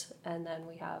seniors, and then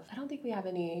I don't think we have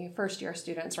any first-year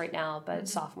students right now, but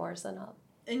sophomores and up.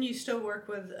 And you still work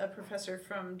with a professor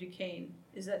from Duquesne.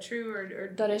 Is that true?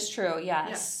 Or That is true,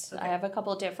 yes. Yeah. Okay. I have a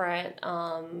couple different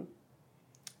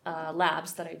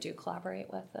labs that I do collaborate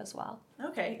with as well.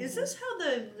 Okay. Is this how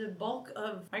the bulk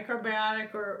of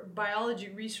microbiotic or biology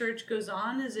research goes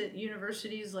on? Is it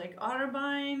universities like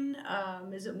Otterbein?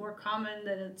 Is it more common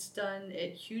that it's done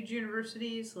at huge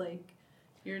universities like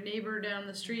your neighbor down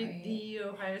the street, Right. the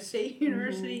Ohio State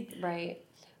University? Right.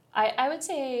 I would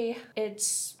say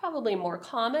it's probably more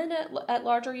common at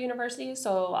larger universities.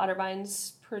 So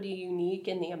Otterbein's pretty unique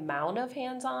in the amount of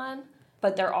hands-on,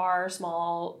 but there are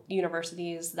small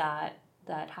universities that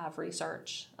have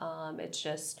research. It's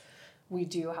just we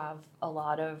do have a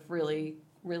lot of really,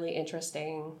 really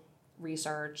interesting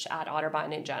research at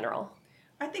Otterbein in general.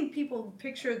 I think people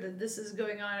picture that this is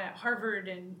going on at Harvard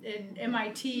and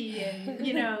MIT and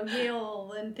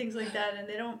Yale and things like that, and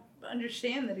they don't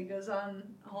understand that it goes on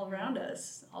all around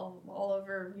us, all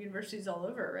over universities all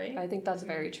over, right? I think that's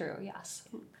very true, yes.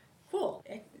 Cool.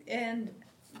 And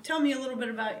tell me a little bit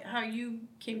about how you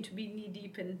came to be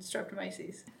knee-deep in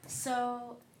Streptomyces.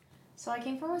 So I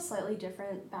came from a slightly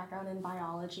different background in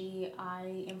biology.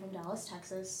 I am from Dallas,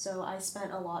 Texas, so I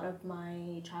spent a lot of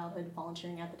my childhood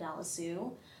volunteering at the Dallas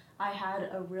Zoo. I had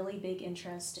a really big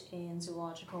interest in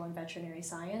zoological and veterinary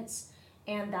science,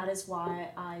 and that is why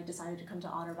I decided to come to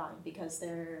Otterbein, because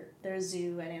their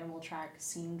zoo and animal track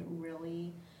seemed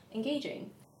really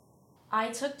engaging. I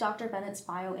took Dr. Bennett's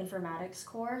bioinformatics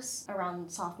course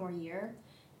around sophomore year,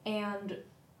 and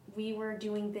we were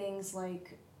doing things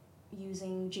like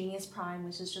using Genius Prime,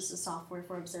 which is just a software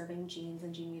for observing genes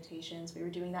and gene mutations. We were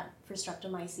doing that for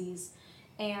Streptomyces,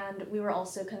 and we were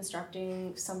also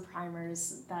constructing some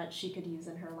primers that she could use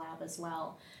in her lab as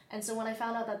well. And so when I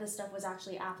found out that this stuff was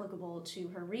actually applicable to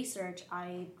her research,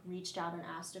 I reached out and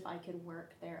asked if I could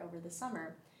work there over the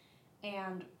summer.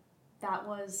 And that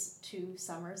was 2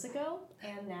 summers ago,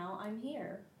 and now I'm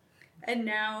here. And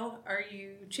now, are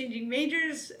you changing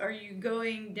majors? Are you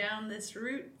going down this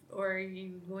route, or are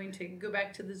you going to go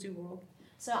back to the zoo world?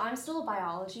 So I'm still a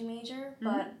biology major,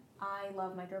 but I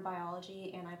love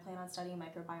microbiology, and I plan on studying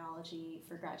microbiology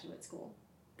for graduate school.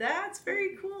 That's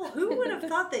very cool. Who would have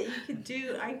thought that you could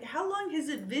do... how long has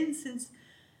it been since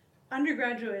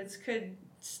undergraduates could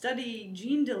study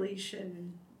gene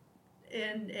deletion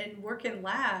and work in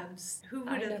labs? Who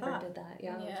would have thought? I never did that,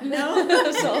 yeah. No?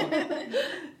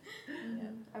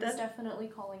 I was definitely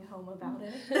calling home about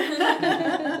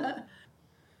it.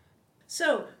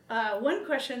 So, one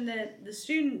question that the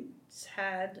students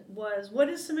had was, what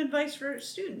is some advice for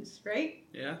students, right?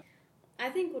 Yeah. I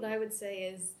think what I would say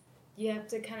is you have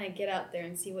to kind of get out there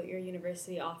and see what your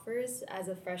university offers. As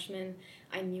a freshman,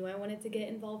 I knew I wanted to get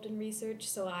involved in research,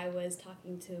 so I was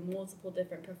talking to multiple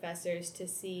different professors to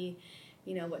see,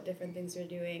 what different things they're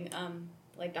doing.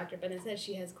 Like Dr. Bennett said,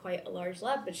 she has quite a large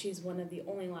lab, but she's one of the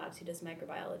only labs who does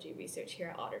microbiology research here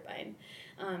at Otterbein.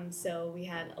 So we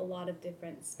had a lot of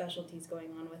different specialties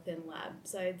going on within lab.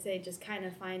 So I'd say just kind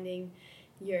of finding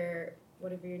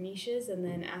whatever your niche is, and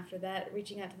then after that,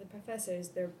 reaching out to the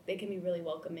professors. They can be really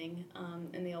welcoming,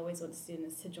 and they always want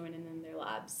students to join in their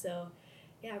labs. So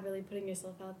yeah, really putting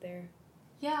yourself out there.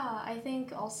 Yeah, I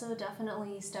think also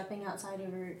definitely stepping outside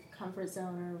of your comfort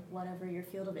zone or whatever your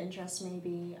field of interest may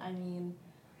be. I mean,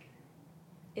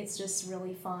 it's just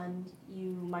really fun.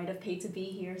 You might have paid to be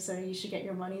here, so you should get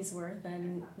your money's worth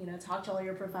and, talk to all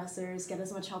your professors, get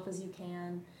as much help as you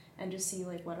can, and just see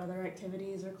what other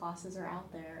activities or classes are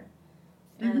out there.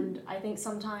 Mm-hmm. And I think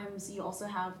sometimes you also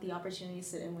have the opportunity to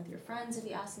sit in with your friends if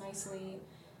you ask nicely,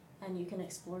 and you can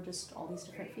explore just all these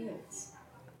different fields.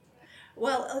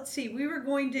 Well, let's see. We were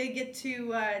going to get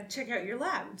to check out your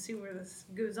lab and see where this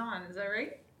goes on. Is that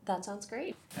right? That sounds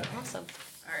great. Awesome.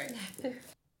 All right.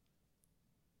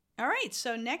 All right.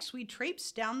 So next we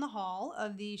traipsed down the hall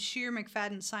of the Shear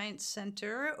McFadden Science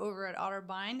Center over at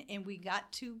Otterbein, and we got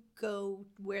to go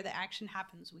where the action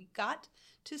happens. We got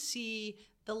to see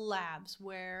the labs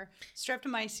where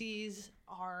Streptomyces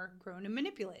are grown and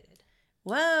manipulated.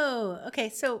 Whoa. Okay,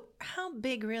 so how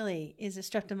big really is a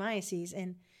Streptomyces,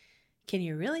 and can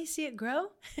you really see it grow?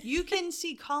 You can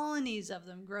see colonies of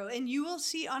them grow, and you will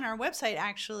see on our website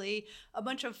actually a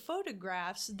bunch of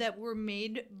photographs that were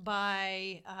made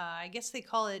by, I guess they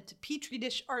call it Petri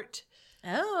dish art.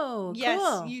 Oh, yes,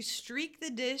 cool. You streak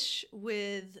the dish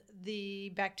with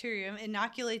the bacterium,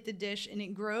 inoculate the dish, and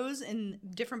it grows, and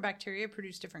different bacteria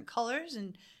produce different colors,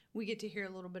 and we get to hear a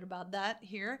little bit about that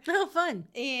here. Oh, fun.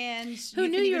 And who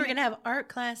knew you were going to have art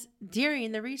class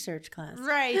during the research class?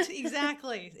 Right,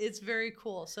 exactly. It's very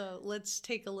cool. So let's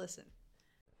take a listen.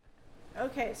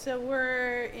 Okay, so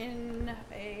we're in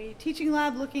a teaching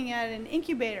lab looking at an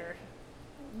incubator.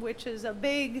 which is a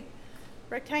big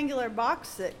rectangular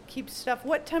box that keeps stuff.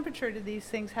 What temperature do these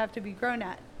things have to be grown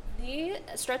at? The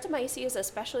Streptomyces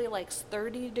especially likes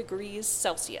 30 degrees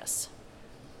Celsius.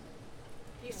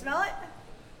 You smell it?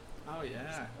 Oh,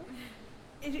 yeah.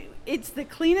 It's the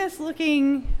cleanest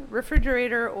looking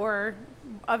refrigerator or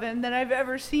oven that I've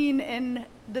ever seen, and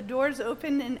the doors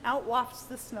open and out wafts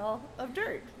the smell of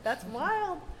dirt. That's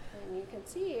wild. And you can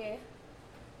see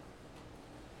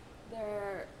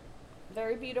they're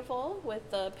very beautiful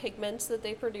with the pigments that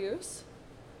they produce.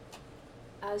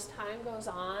 As time goes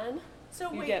on,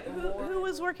 So you wait, get who more.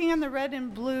 was working on the red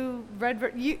and blue,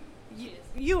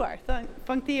 you are,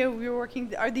 Feng-Thea, you're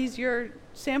working, are these your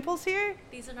samples here?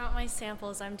 These are not my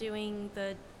samples. I'm doing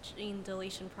the gene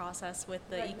deletion process with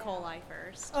the E. coli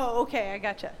first. Oh, okay, I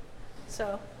gotcha.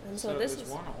 So, And so this is is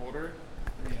one older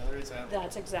than the other? Is that?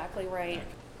 that's exactly right.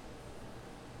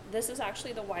 This is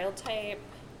actually the wild type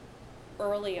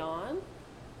early on.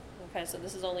 Okay, so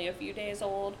this is only a few days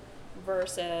old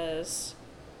versus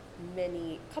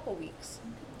couple weeks.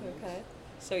 Okay,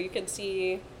 so you can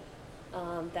see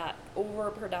that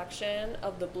overproduction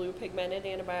of the blue pigmented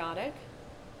antibiotic.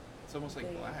 It's almost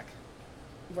like black.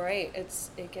 Right,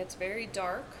 it gets very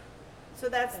dark. so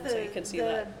that's And so you can see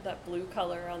that blue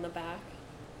color on the back.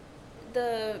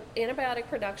 The antibiotic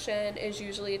production is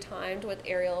usually timed with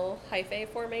aerial hyphae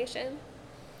formation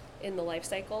in the life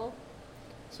cycle.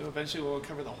 So eventually we'll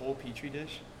cover the whole petri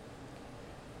dish?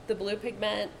 The blue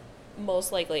pigment,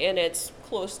 most likely, and it's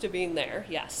close to being there,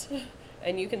 yes.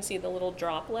 And you can see the little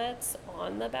droplets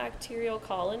on the bacterial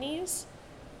colonies.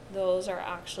 Those are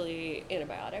actually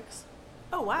antibiotics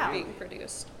Oh, wow. being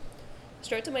produced.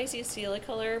 Streptomyces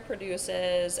silicolor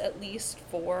produces at least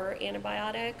 4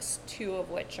 antibiotics, 2 of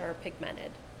which are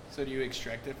pigmented. So do you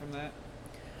extract it from that?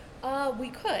 We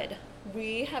could.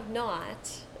 We have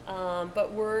not.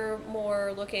 But we're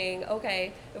more looking,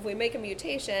 okay, if we make a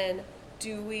mutation,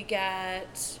 do we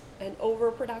get an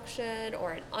overproduction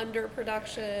or an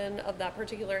underproduction of that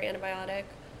particular antibiotic?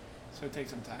 So it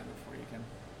takes some time before you can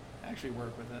actually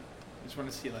work with it. You just want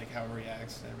to see like how it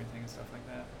reacts to everything and stuff like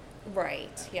that.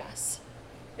 Right, yes.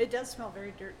 It does smell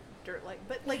very dirt-like,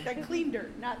 but like that clean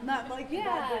dirt, not like the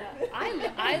Yeah, bad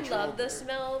dirt. I love the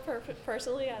smell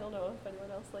personally. I don't know if anyone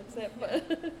else likes it,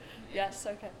 but yes,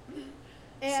 okay.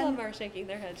 Some are shaking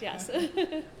their heads, yes.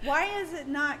 Why is it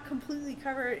not completely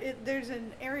covered? There's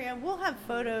an area, we'll have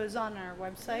photos on our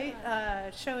website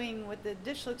showing what the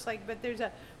dish looks like, but there's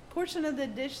a portion of the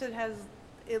dish that has,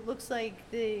 it looks like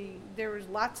there was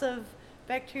lots of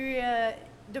bacteria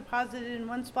deposited in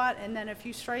one spot and then a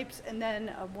few stripes and then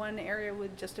one area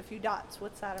with just a few dots.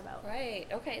 What's that about? Right,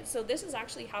 okay, so this is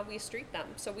actually how we streak them.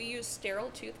 So we use sterile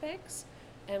toothpicks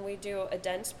and we do a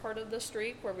dense part of the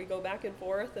streak where we go back and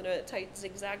forth in a tight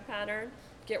zigzag pattern,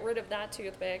 get rid of that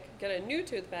toothpick, get a new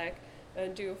toothpick,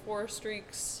 and do 4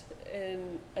 streaks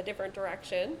in a different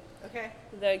direction. Okay.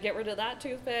 Then get rid of that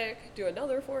toothpick, do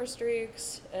another 4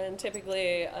 streaks, and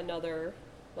typically another,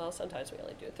 well, sometimes we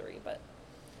only do 3, but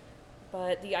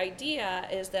the idea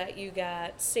is that you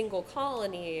get single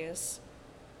colonies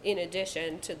in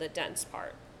addition to the dense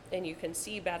part, and you can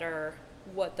see better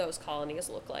what those colonies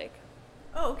look like.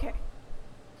 Oh, okay.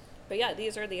 But yeah,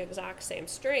 these are the exact same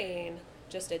strain,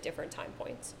 just at different time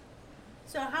points.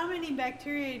 So how many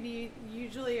bacteria do you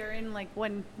usually are in like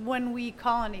one wee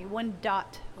colony, one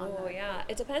dot? Oh yeah,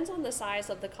 it depends on the size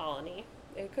of the colony.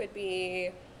 It could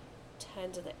be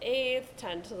 10 to the 8th,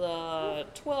 10 to the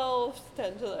 12th,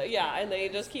 10 to the, yeah, and they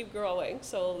just keep growing.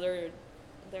 So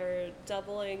they're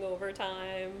doubling over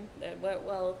time. And,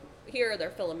 well, here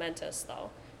they're filamentous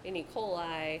though. In E.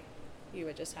 coli, you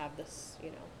would just have this,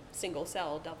 single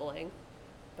cell doubling.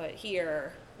 But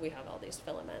here we have all these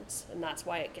filaments, and that's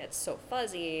why it gets so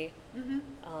fuzzy.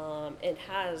 Mm-hmm. It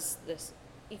has this,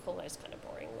 E. coli is kind of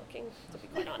boring looking, to be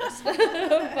quite honest.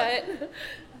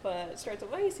 But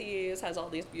Streptomyces has all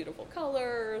these beautiful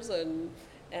colors, and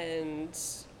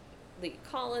the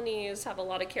colonies have a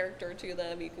lot of character to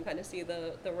them. You can kind of see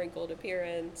the wrinkled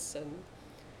appearance,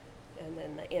 and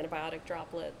then the antibiotic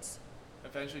droplets.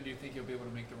 Eventually, do you think you'll be able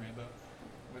to make the rainbow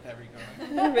with every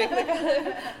color? Make the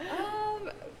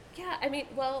color. Yeah, I mean,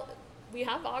 well, we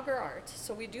have auger art,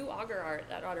 so we do auger art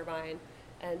at Otterbein,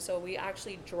 and so we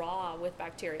actually draw with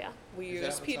bacteria. We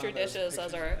use petri dishes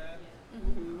as our.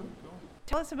 Mm-hmm.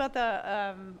 Tell us about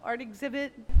the art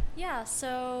exhibit. Yeah,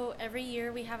 so every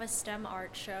year we have a STEM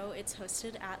art show. It's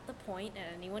hosted at the Point, and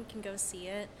anyone can go see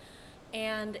it.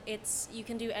 And you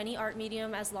can do any art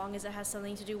medium as long as it has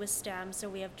something to do with STEM. So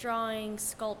we have drawing,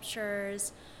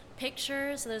 sculptures,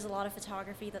 pictures, so there's a lot of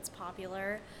photography that's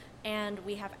popular. And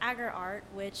we have agar art,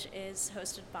 which is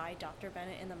hosted by Dr.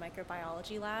 Bennett in the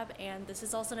microbiology lab. And this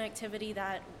is also an activity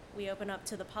that we open up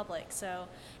to the public. So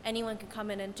anyone can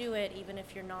come in and do it, even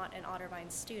if you're not an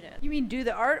Otterbein student. You mean do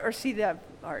the art or see the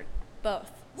art?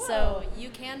 Both. Whoa. So you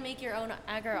can make your own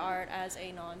agar art as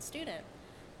a non-student.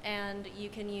 And you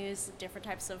can use different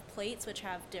types of plates, which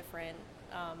have different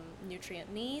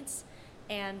nutrient needs.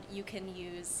 And you can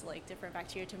use like different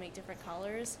bacteria to make different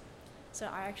colors. So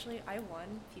I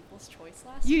won People's Choice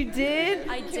last year. You did?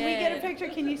 I did. Can we get a picture?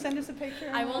 Can you send us a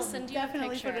picture? I will send you a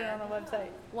definitely picture. Put it on the website.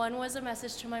 One was a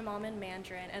message to my mom in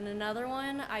Mandarin, and another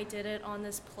one I did it on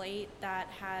this plate that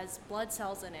has blood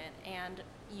cells in it, and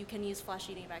you can use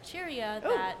flesh-eating bacteria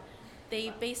that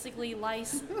they basically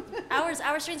lyse.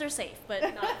 Our strains are safe, but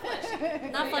not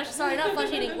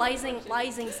flesh-eating,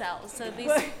 lysing cells. So these,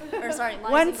 lysing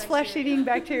Once bacteria. flesh-eating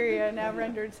bacteria now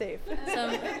rendered safe.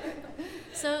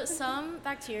 So some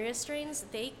bacteria strains,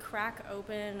 they crack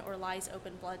open or lyse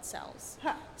open blood cells.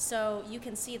 Huh. So you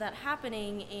can see that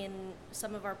happening in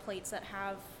some of our plates that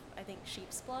have, I think,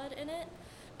 sheep's blood in it.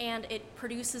 And it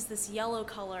produces this yellow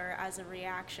color as a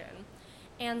reaction.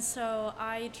 And so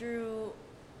I drew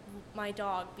my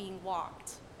dog being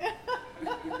walked.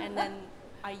 And then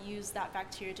I used that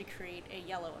bacteria to create a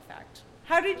yellow effect.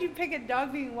 How did you pick a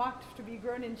dog being walked to be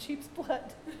grown in sheep's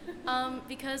blood?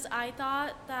 Because I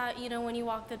thought that, when you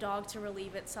walk the dog to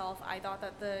relieve itself, I thought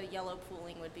that the yellow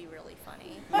pooling would be really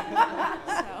funny.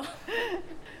 So.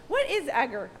 What is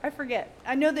agar? I forget.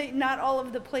 I know that not all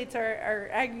of the plates are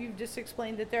agar. You've just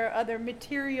explained that there are other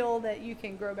material that you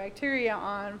can grow bacteria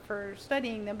on for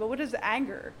studying them, but what is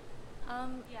agar?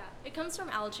 It comes from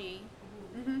algae.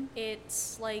 Mm-hmm.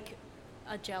 It's like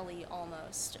a jelly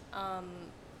almost.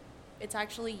 It's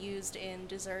actually used in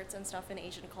desserts and stuff in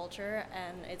Asian culture,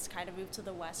 and it's kind of moved to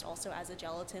the West also as a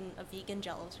vegan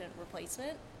gelatin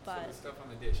replacement. But So the stuff on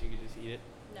the dish, you could just eat it?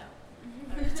 no.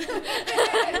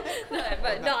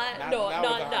 But not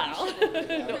now.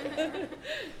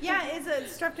 Yeah, is a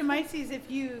Streptomyces, if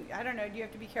you, I don't know, do you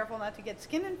have to be careful not to get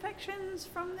skin infections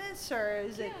from this, or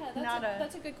is it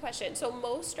That's a good question. So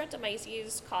most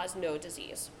Streptomyces cause no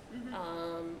disease.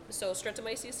 Mm-hmm. So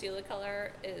Streptomyces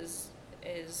silicolor is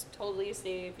totally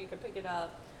safe. You can pick it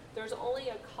up. There's only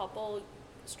a couple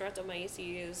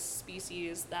Streptomyces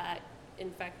species that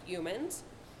infect humans,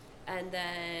 and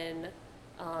then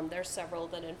there's several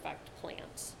that infect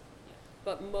plants.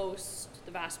 But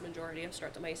the vast majority of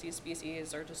Streptomyces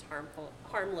species are just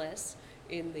harmless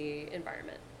in the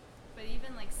environment. But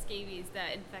even like scabies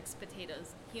that infects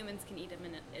potatoes, humans can eat them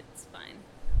and it's fine.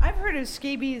 I've heard of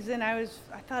scabies, and I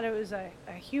thought it was a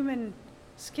human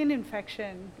skin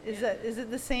infection. Is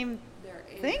it the same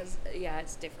thing? Yeah,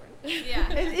 it's different. Yeah.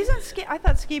 I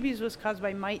thought scabies was caused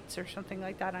by mites or something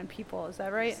like that on people. Is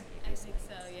that right? I think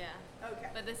so, yeah. Okay.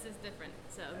 But this is different,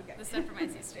 so Okay. the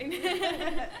Streptomyces strain.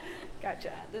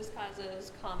 Gotcha. This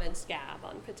causes common scab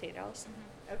on potatoes.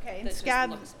 Okay, and That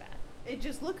scab. just looks bad. It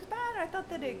just looks bad. I thought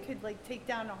that it could like take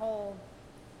down a whole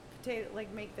potato,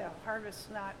 like make the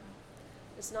harvest not.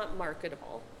 It's not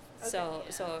marketable, Okay.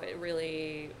 so it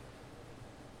really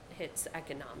hits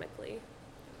economically.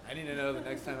 I need to know the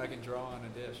next time I can draw on a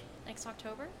dish. Next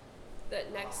October?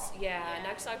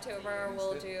 Next October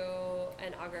we'll do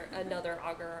another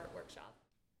agar art workshop.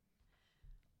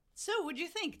 So, what'd you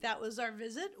think? That was our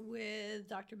visit with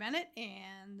Dr. Bennett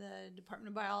and the Department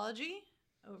of Biology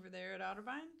over there at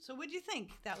Otterbein. So, what'd you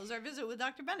think? That was our visit with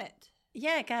Dr. Bennett.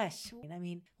 Yeah, gosh. I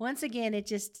mean, once again, it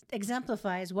just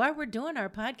exemplifies why we're doing our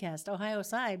podcast, Ohio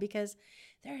Sci, because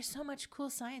there is so much cool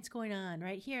science going on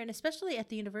right here. And especially at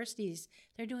the universities,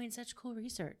 they're doing such cool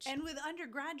research. And with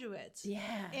undergraduates.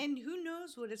 Yeah. And who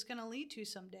knows what it's going to lead to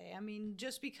someday. I mean,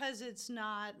 just because it's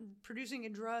not producing a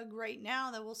drug right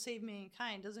now that will save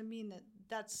mankind doesn't mean that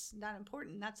that's not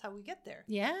important. That's how we get there.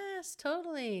 Yes,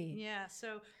 totally. Yeah,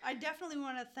 so I definitely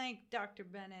want to thank Dr.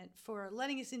 Bennett for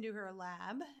letting us into her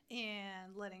lab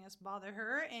and letting us bother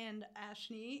her, and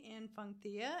Ashni and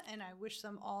Feng-Thea, and I wish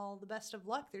them all the best of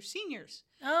luck. They're seniors.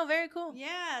 Oh, very cool.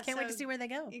 Yeah. Can't wait to see where they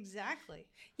go. Exactly.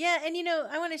 Yeah, and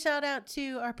I want to shout out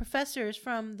to our professors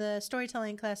from the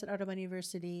storytelling class at Otterbein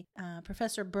University,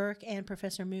 Professor Burke and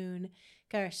Professor Moon.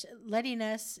 Gosh, letting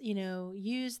us,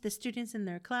 use the students in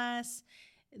their class.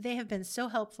 They have been so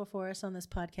helpful for us on this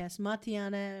podcast.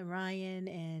 Matiana, Ryan,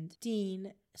 and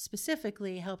Dean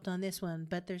specifically helped on this one,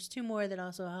 but there's two more that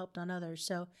also helped on others.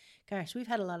 So, gosh, we've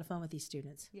had a lot of fun with these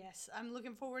students. Yes, I'm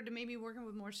looking forward to maybe working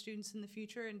with more students in the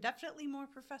future and definitely more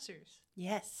professors.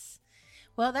 Yes.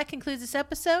 Well, that concludes this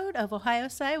episode of Ohio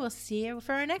Sci. We'll see you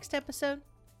for our next episode.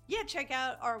 Yeah, check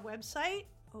out our website,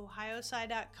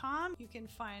 ohiosci.com. You can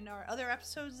find our other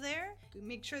episodes there.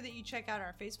 Make sure that you check out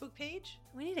our Facebook page.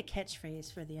 We need a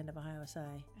catchphrase for the end of Ohio Sci.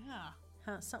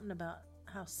 Yeah. Something about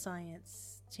how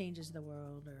science changes the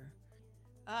world, or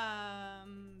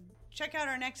check out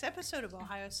our next episode of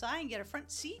Ohio Sci and get a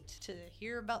front seat to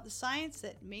hear about the science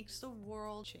that makes the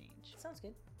world change. sounds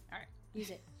good. All right. Use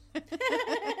it.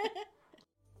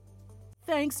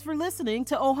 Thanks for listening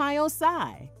to Ohio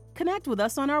Sci. Connect with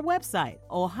us on our website,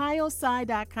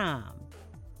 ohiosci.com.